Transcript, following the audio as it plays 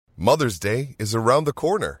Mother's Day is around the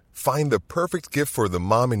corner. Find the perfect gift for the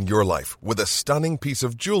mom in your life with a stunning piece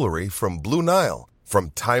of jewelry from Blue Nile.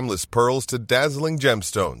 From timeless pearls to dazzling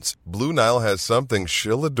gemstones, Blue Nile has something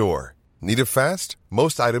she'll adore. Need it fast?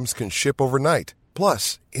 Most items can ship overnight.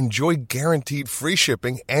 Plus, enjoy guaranteed free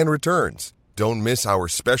shipping and returns. Don't miss our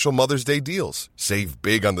special Mother's Day deals. Save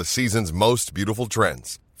big on the season's most beautiful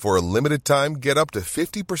trends. For a limited time, get up to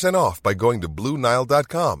 50% off by going to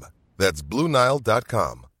BlueNile.com. That's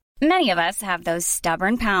BlueNile.com. Many of us have those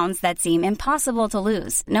stubborn pounds that seem impossible to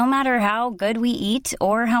lose, no matter how good we eat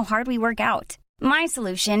or how hard we work out. My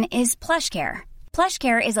solution is PlushCare.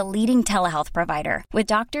 PlushCare is a leading telehealth provider with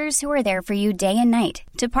doctors who are there for you day and night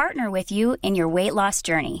to partner with you in your weight loss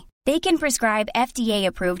journey. They can prescribe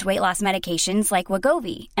FDA-approved weight loss medications like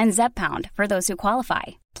Wegovy and Zepbound for those who qualify.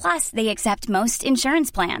 Plus, they accept most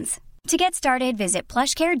insurance plans. To get started, visit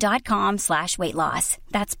plushcare.com/weightloss.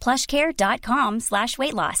 That's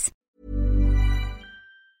plushcare.com/weightloss.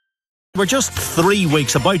 We're just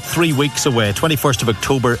about 3 weeks away. 21st of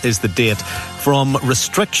October is the date from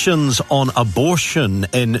restrictions on abortion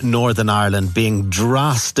in Northern Ireland being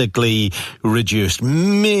drastically reduced.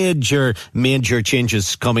 Major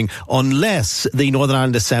changes coming unless the Northern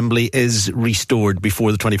Ireland Assembly is restored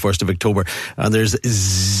before the 21st of October. And there's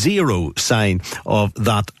zero sign of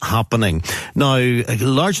that happening. Now, a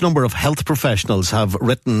large number of health professionals have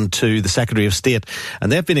written to the Secretary of State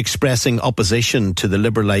and they've been expressing opposition to the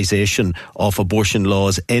liberalisation of abortion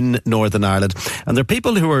laws in Northern Ireland. And there are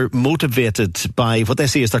people who are motivated by what they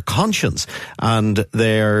see as their conscience, and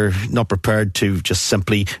they're not prepared to just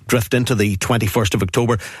simply drift into the 21st of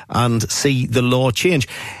October and see the law change.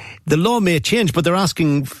 The law may change, but they're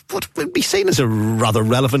asking what would be seen as a rather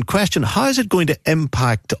relevant question. How is it going to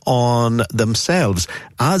impact on themselves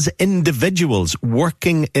as individuals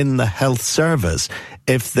working in the health service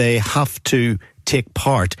if they have to take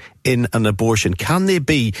part in an abortion? Can they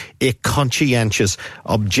be a conscientious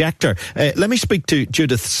objector? Let me speak to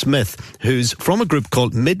Judith Smith, who's from a group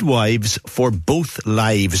called Midwives for Both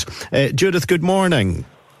Lives. Judith, good morning.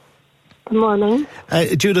 Good morning.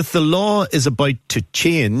 Judith, the law is about to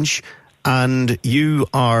change and you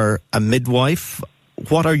are a midwife.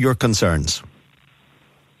 What are your concerns?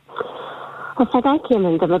 Well, I came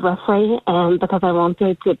into midwifery because I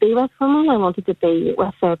wanted to be with women, I wanted to be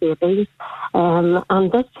with their babies.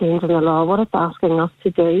 And this change in the law, what it's asking us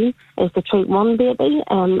to do is to treat one baby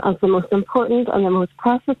as the most important and the most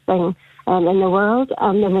precious thing in the world,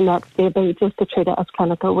 and then the next baby just to treat it as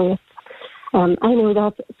clinical waste. I know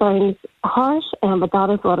that sounds harsh, but that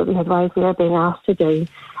is what midwives are being asked to do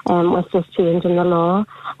with this change in the law.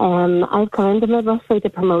 I've come into midwifery to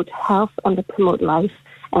promote health and to promote life.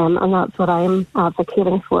 And that's what I'm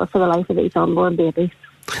advocating for the life of these unborn babies.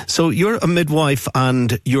 So you're a midwife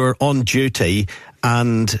and you're on duty,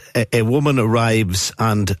 and a woman arrives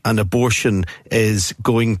and an abortion is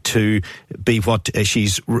going to be what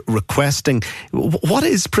she's requesting. What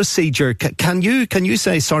is procedure? Can you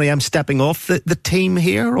say, sorry, I'm stepping off the team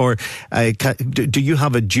here? Or do you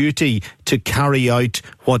have a duty to carry out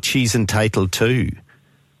what she's entitled to?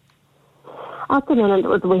 At the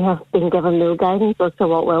minute, we have been given no guidance as to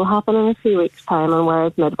what will happen in a few weeks' time and where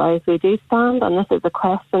as midwives we do stand. And this is a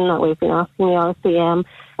question that we've been asking the RCM,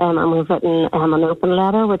 and we've written an open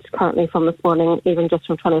letter, which currently from this morning, even just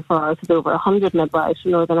from 24 hours, has over 100 midwives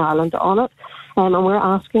from Northern Ireland on it. And we're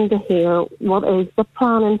asking to hear what is the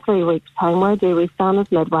plan in 3 weeks' time. Where do we stand as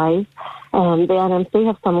midwives? The NMC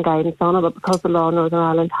have some guidance on it, but because the law in Northern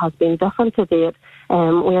Ireland has been different to date,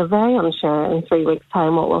 we are very unsure in 3 weeks'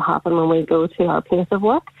 time what will happen when we go to our place of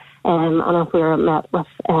work, and if we're met with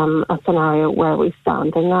a scenario where we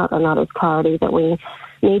stand in that, and that is clarity that we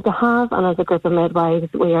need to have. And as a group of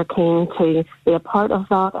midwives, we are keen to be a part of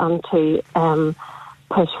that and to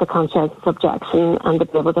push for conscientious objection and to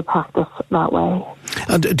be able to practice that way.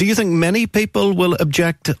 And do you think many people will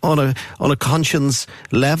object on a conscience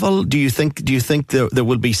level? Do you think there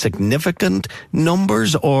will be significant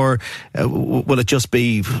numbers, or will it just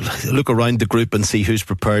be look around the group and see who's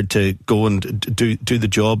prepared to go and do the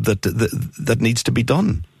job that needs to be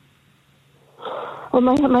done? Well,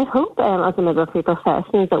 my hope as a midwifery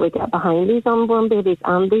profession is that we get behind these unborn babies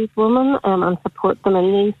and these women and support them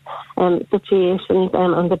in these situations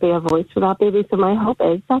and to be a voice for that baby. So my hope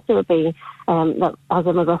is that there will be, that as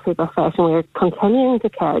a midwifery profession, we are continuing to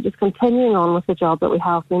care, just continuing on with the job that we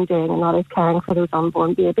have been doing, and that is caring for those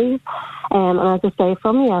unborn babies. And as I say,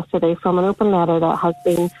 from yesterday, from an open letter that has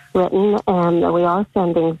been written that we are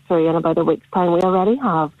sending through in about a week's time, we already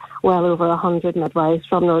have well over 100 midwives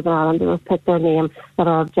from Northern Ireland who have put their name that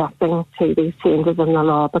are objecting to these changes in the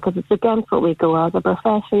law, because it's against what we go as a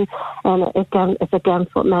profession, and it's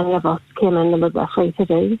against what many of us came in the midwifery to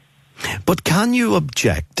do. But can you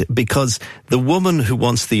object? Because the woman who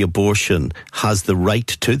wants the abortion has the right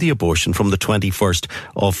to the abortion from the 21st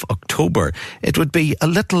of October. It would be a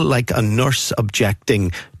little like a nurse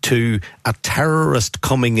objecting to a terrorist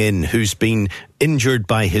coming in who's been injured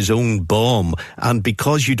by his own bomb, and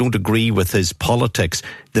because you don't agree with his politics,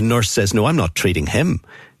 the nurse says, no, I'm not treating him.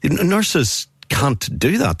 Nurses can't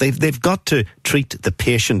do that. They've got to treat the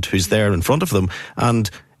patient who's there in front of them, and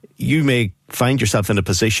you may find yourself in a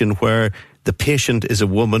position where the patient is a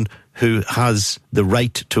woman who has the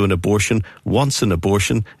right to an abortion, wants an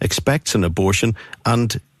abortion, expects an abortion,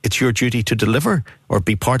 and it's your duty to deliver or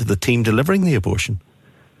be part of the team delivering the abortion.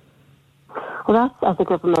 Well, that's, as a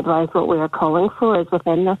group of midwives, what we are calling for is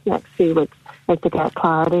within this next few weeks is to get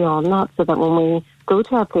clarity on that, so that when we go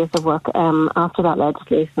to our place of work after that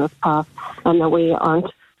legislation is passed, and that we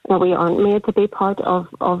aren't made to be part of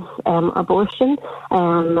abortion,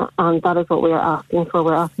 and that is what we are asking for.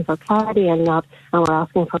 We're asking for clarity in that, and we're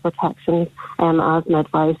asking for protections as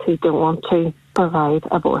midwives who don't want to provide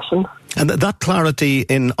abortion. And that clarity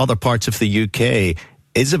in other parts of the UK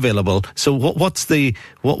is available. So what's the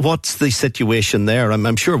situation there?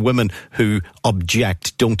 I'm sure women who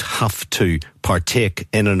object don't have to partake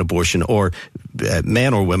in an abortion, or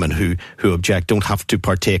men or women who object don't have to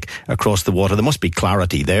partake across the water. There must be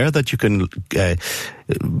clarity there that you can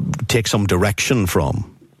take some direction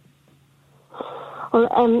from.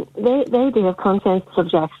 Well, they do have conscientious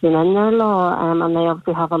objection in their law, and they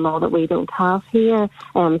obviously have a law that we don't have here.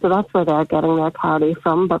 So that's where they're getting their clarity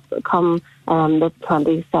from. But come the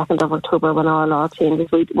 22nd of October, when our law changes,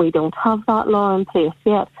 we don't have that law in place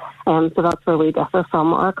yet. So that's where we differ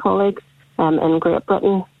from our colleagues in Great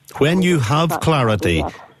Britain. When you have clarity,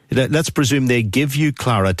 let's presume they give you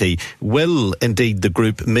clarity, will indeed the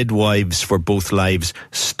group Midwives for Both Lives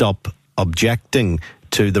stop objecting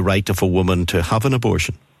to the right of a woman to have an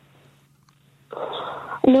abortion?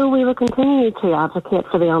 No, we will continue to advocate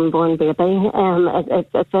for the unborn baby.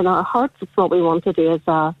 It's in our hearts. It's what we want to do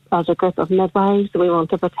as a group of midwives. We want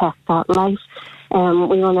to protect that life.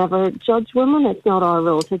 We will never judge women. It's not our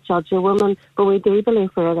role to judge a woman, but we do believe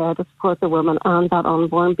we're there to support the woman and that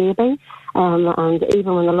unborn baby. And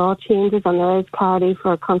even when the law changes and there is clarity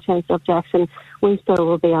for conscientious objection, we still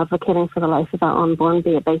will be advocating for the life of that unborn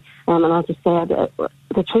baby. And as I said,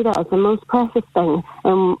 to treat it as the most precious thing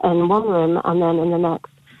in one room, and then in the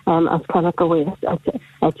next as clinical waste. It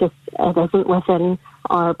isn't within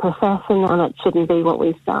our profession, and it shouldn't be what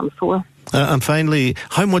we stand for. And finally,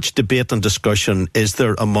 how much debate and discussion is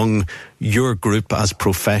there among your group as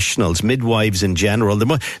professionals, midwives in general?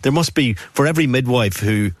 There must be, for every midwife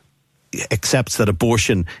who accepts that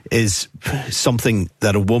abortion is something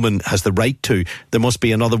that a woman has the right to, there must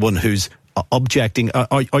be another one who's objecting.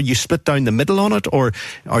 Are you split down the middle on it, or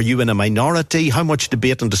are you in a minority? How much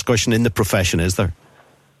debate and discussion in the profession is there?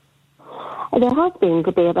 There has been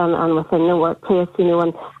debate and within the workplace,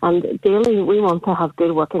 and daily we want to have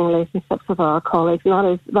good working relationships with our colleagues,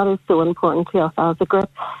 and that is so important to us as a group.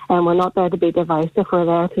 And we're not there to be divisive. We're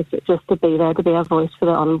there to be a voice for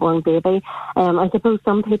the unborn baby. I suppose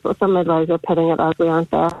some midwives are putting it as we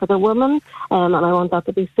aren't there for the woman, and I want that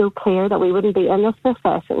to be so clear that we wouldn't be in this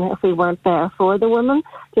profession if we weren't there for the woman.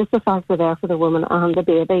 Just the fact we're there for the woman and the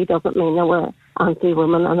baby doesn't mean that we're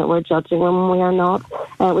anti-women and that we're judging women. We are not.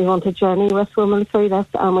 We want to journey with women through this,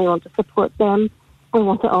 and we want to support them. We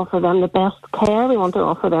want to offer them the best care. We want to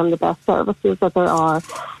offer them the best services that there are,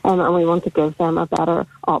 and we want to give them a better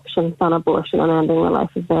option than abortion and ending the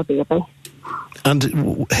life of their baby.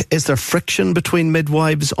 And is there friction between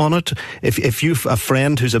midwives on it? If you've a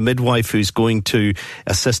friend who's a midwife who's going to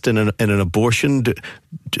assist in an abortion,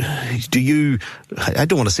 do you, I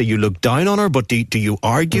don't want to say you look down on her, but do you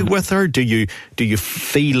argue with her? Do you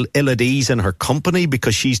feel ill at ease in her company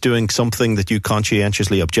because she's doing something that you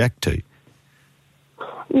conscientiously object to?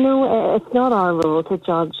 No, it's not our role to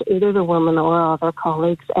judge either the woman or other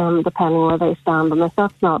colleagues, depending where they stand on this.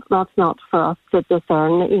 That's not for us to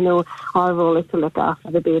discern. Our role is to look after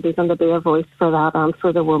the babies and to be a voice for that and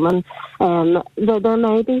for the woman. There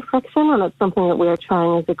may be friction, and it's something that we're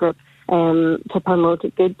trying as a group to promote a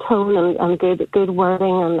good tone and good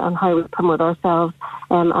wording and how we promote ourselves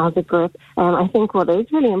as a group. I think what is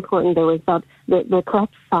really important, though, is that the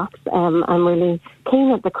correct facts, I'm really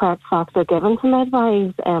keen that the correct facts are given to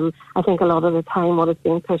midwives. I think a lot of the time what is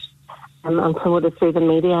being pushed and promoted through the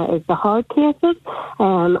media is the hard cases,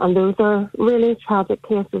 and those are really tragic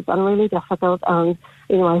cases and really difficult. And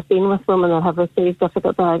I've been with women that have received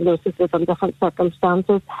difficult diagnoses in different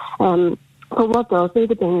circumstances. But what does need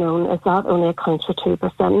to be known is that only accounts for 2%.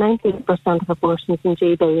 98% of abortions in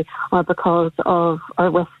GB are because of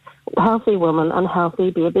or with healthy women and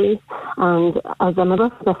healthy babies. And as a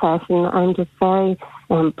midwife profession, I'm just very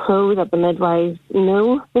pro that the midwives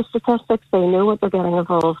know the statistics, they know what they're getting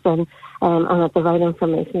involved in, and that the right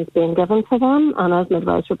information is being given to them. And as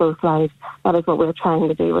midwives for both lives, that is what we're trying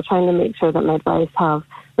to do. We're trying to make sure that midwives have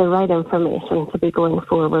the right information to be going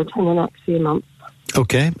forward in the next few months.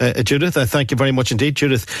 OK. Judith, I thank you very much indeed.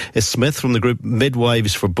 Judith Smith from the group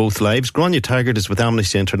Midwives for Both Lives. Gráinne Taggart is with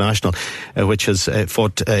Amnesty International, which has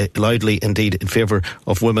fought loudly indeed in favour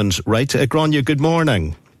of women's rights. Gráinne, good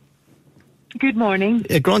morning. Good morning.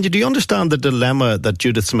 Gráinne, do you understand the dilemma that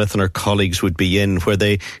Judith Smith and her colleagues would be in, where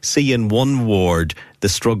they see in one ward the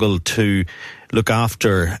struggle to look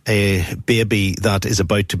after a baby that is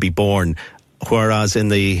about to be born, whereas in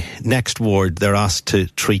the next ward they're asked to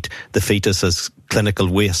treat the fetus as clinical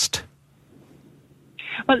waste?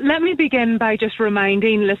 Well, let me begin by just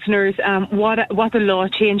reminding listeners what the law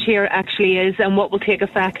change here actually is and what will take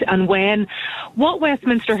effect and when. What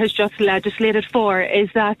Westminster has just legislated for is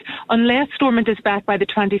that unless Stormont is back by the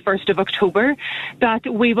 21st of October, that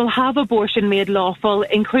we will have abortion made lawful,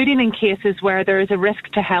 including in cases where there is a risk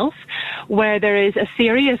to health, where there is a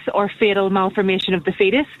serious or fatal malformation of the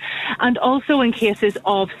fetus, and also in cases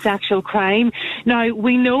of sexual crime. Now,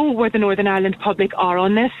 we know where the Northern Ireland public are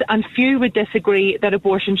on this, and few would disagree that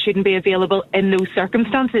abortion shouldn't be available in those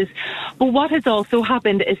circumstances. But what has also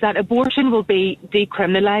happened is that abortion will be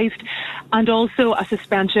decriminalised, and also a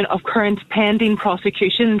suspension of current pending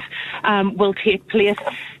prosecutions will take place.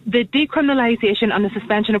 The decriminalisation and the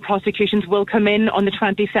suspension of prosecutions will come in on the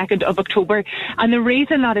 22nd of October. And the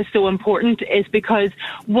reason that is so important is because,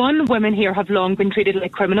 one, women here have long been treated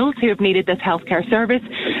like criminals who have needed this healthcare service.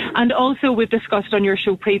 And also, we've discussed on your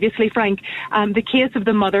show previously, Frank, the case of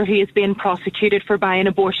the mother who is being prosecuted for buying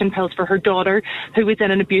abortion pills for her daughter who was in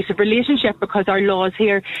an abusive relationship because our laws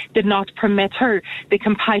here did not permit her the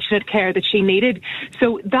compassionate care that she needed.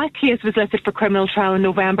 So that case was listed for criminal trial in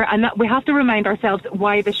November, and that we have to remind ourselves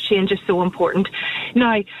why this change is so important.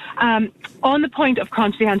 Now, on the point of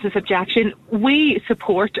conscientious objection, we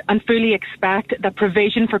support and fully expect that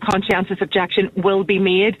provision for conscientious objection will be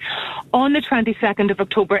made. On the 22nd of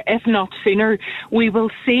October, if not sooner, we will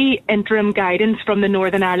see interim guidance from the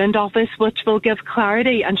Northern Ireland office, which will give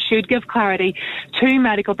clarity and should give clarity to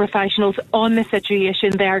medical professionals on the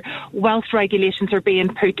situation there whilst regulations are being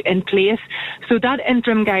put in place. So that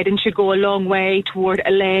interim guidance should go a long way toward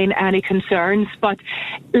allaying any concerns. But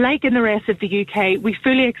like in the rest of the UK, we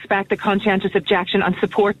fully expect the conscientious objection and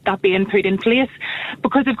support that being put in place,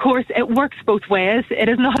 because of course it works both ways. It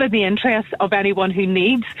is not in the interest of anyone who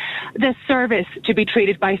needs this service to be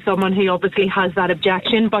treated by someone who obviously has that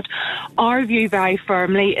objection, but our view very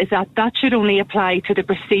firmly is that that should only apply to the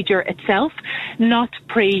procedure itself, not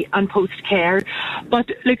pre and post care. But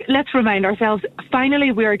look, let's remind ourselves,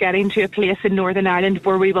 finally we are getting to a place in Northern Ireland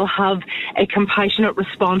where we will have a compassionate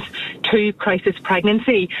response to crisis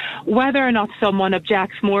pregnancy. Whether or not someone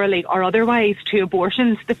objects morally or otherwise to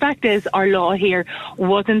abortions, the fact is our law here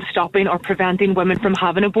wasn't stopping or preventing women from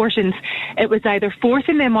having abortions. It was either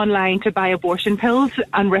forcing them online to buy abortion pills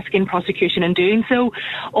and risking prosecution in doing so,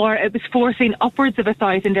 or it was forcing upwards of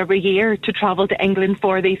 1,000 every year to travel to England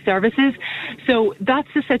for these services. So that's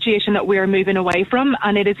the situation that we are moving away from,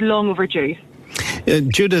 and it is long overdue.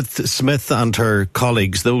 Judith Smith and her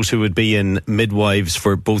colleagues, those who would be in Midwives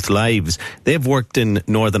for Both Lives, they've worked in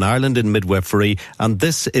Northern Ireland in midwifery, and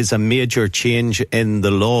this is a major change in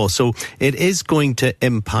the law. So it is going to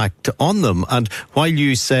impact on them. And while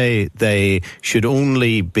you say they should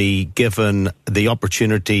only be given the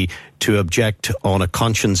opportunity to object on a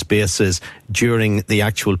conscience basis during the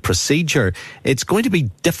actual procedure, it's going to be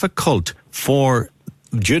difficult for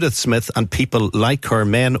Judith Smith and people like her,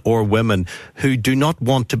 men or women, who do not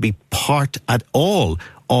want to be part at all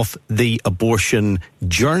of the abortion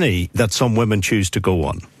journey that some women choose to go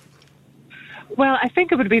on. Well, I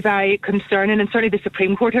think it would be very concerning, and certainly the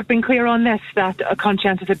Supreme Court have been clear on this, that a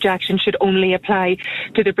conscientious objection should only apply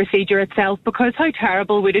to the procedure itself, because how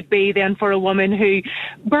terrible would it be then for a woman who,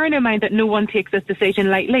 bearing in mind that no one takes this decision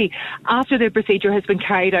lightly, after the procedure has been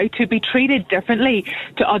carried out, to be treated differently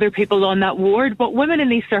to other people on that ward. What women in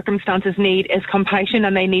these circumstances need is compassion,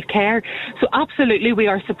 and they need care. So absolutely we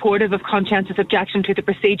are supportive of conscientious objection to the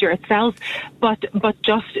procedure itself, but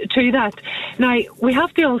just to that. Now, we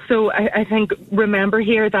have to also, I think, remember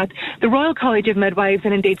here that the Royal College of Midwives,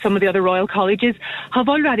 and indeed some of the other Royal Colleges, have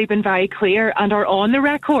already been very clear and are on the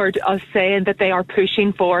record of saying that they are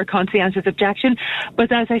pushing for conscientious objection.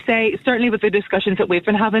 But as I say, certainly with the discussions that we've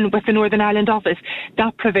been having with the Northern Ireland office,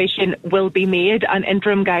 that provision will be made and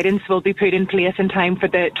interim guidance will be put in place in time for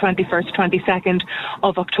the 21st, 22nd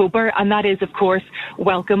of October. And that is, of course,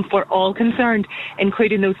 welcome for all concerned,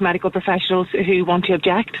 including those medical professionals who want to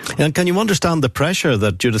object. And can you understand the pressure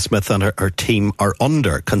that Judith Smith and her team are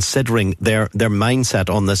under, considering their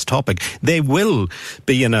mindset on this topic? They will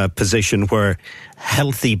be in a position where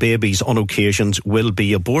healthy babies on occasions will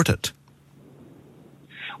be aborted.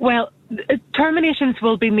 Well, terminations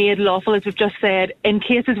will be made lawful, as we've just said, in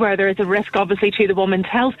cases where there is a risk, obviously, to the woman's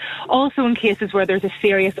health, also in cases where there's a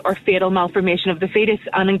serious or fatal malformation of the fetus,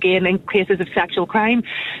 and again in cases of sexual crime.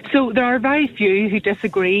 So there are very few who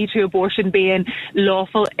disagree to abortion being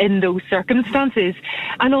lawful in those circumstances.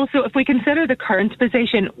 And also, if we consider the current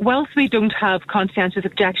position, whilst we don't have conscientious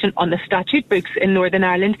objection on the statute books in Northern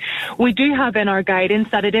Ireland, we do have in our guidance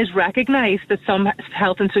that it is recognised that some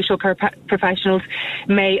health and social care professionals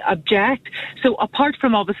may object. So apart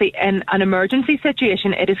from obviously in an emergency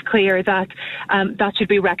situation, it is clear that that should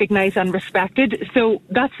be recognised and respected. So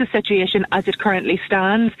that's the situation as it currently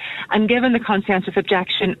stands. And given the conscientious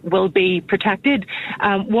objection will be protected,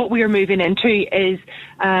 what we are moving into is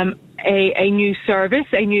a new service,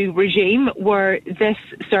 a new regime where this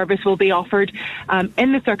service will be offered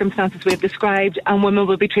in the circumstances we have described, and women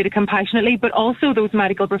will be treated compassionately, but also those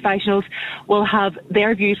medical professionals will have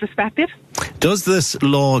their views respected. Does this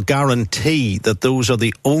law guarantee that those are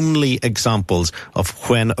the only examples of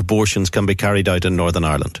when abortions can be carried out in Northern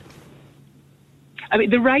Ireland? I mean,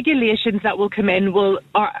 the regulations that will come in will,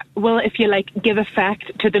 if you like, give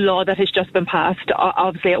effect to the law that has just been passed,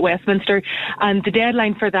 obviously at Westminster. And the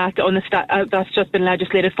deadline for that that's just been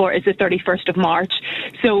legislated for is the 31st of March.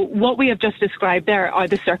 So what we have just described there are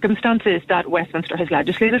the circumstances that Westminster has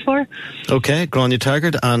legislated for. OK, Gráinne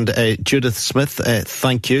Taggart and Judith Smith,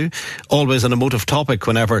 thank you. Always an emotive topic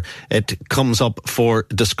whenever it comes up for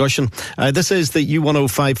discussion. This is the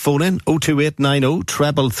U105 phone-in, 02890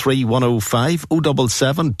 333 105,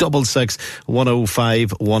 077 66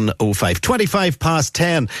 105 105. 25 past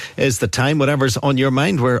 10 is the time. Whatever's on your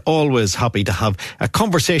mind, we're always happy to have a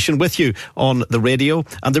conversation with you on the radio.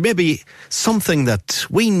 And there may be something that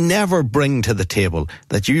we never bring to the table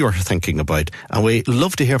that you are thinking about, and we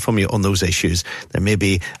love to hear from you on those issues. There may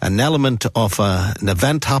be an element of an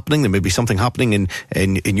event happening. There may be something happening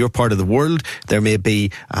in your part of the world. There may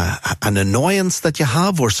be an annoyance that you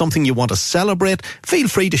have or something you want to celebrate. Feel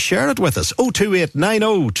free to share it with us. 02890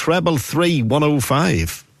 333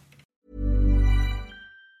 105.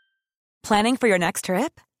 Planning for your next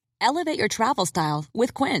trip? Elevate your travel style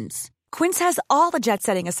with Quince. Quince has all the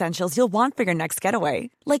jet-setting essentials you'll want for your next getaway,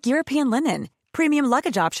 like European linen, premium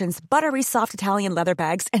luggage options, buttery soft Italian leather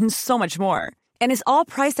bags, and so much more. And is all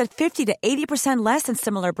priced at 50 to 80% less than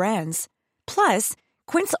similar brands. Plus,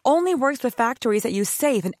 Quince only works with factories that use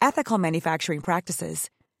safe and ethical manufacturing practices.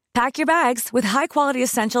 Pack your bags with high-quality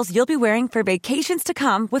essentials you'll be wearing for vacations to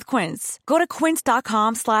come with Quince. Go to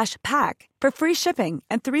quince.com/pack for free shipping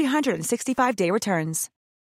and 365-day returns.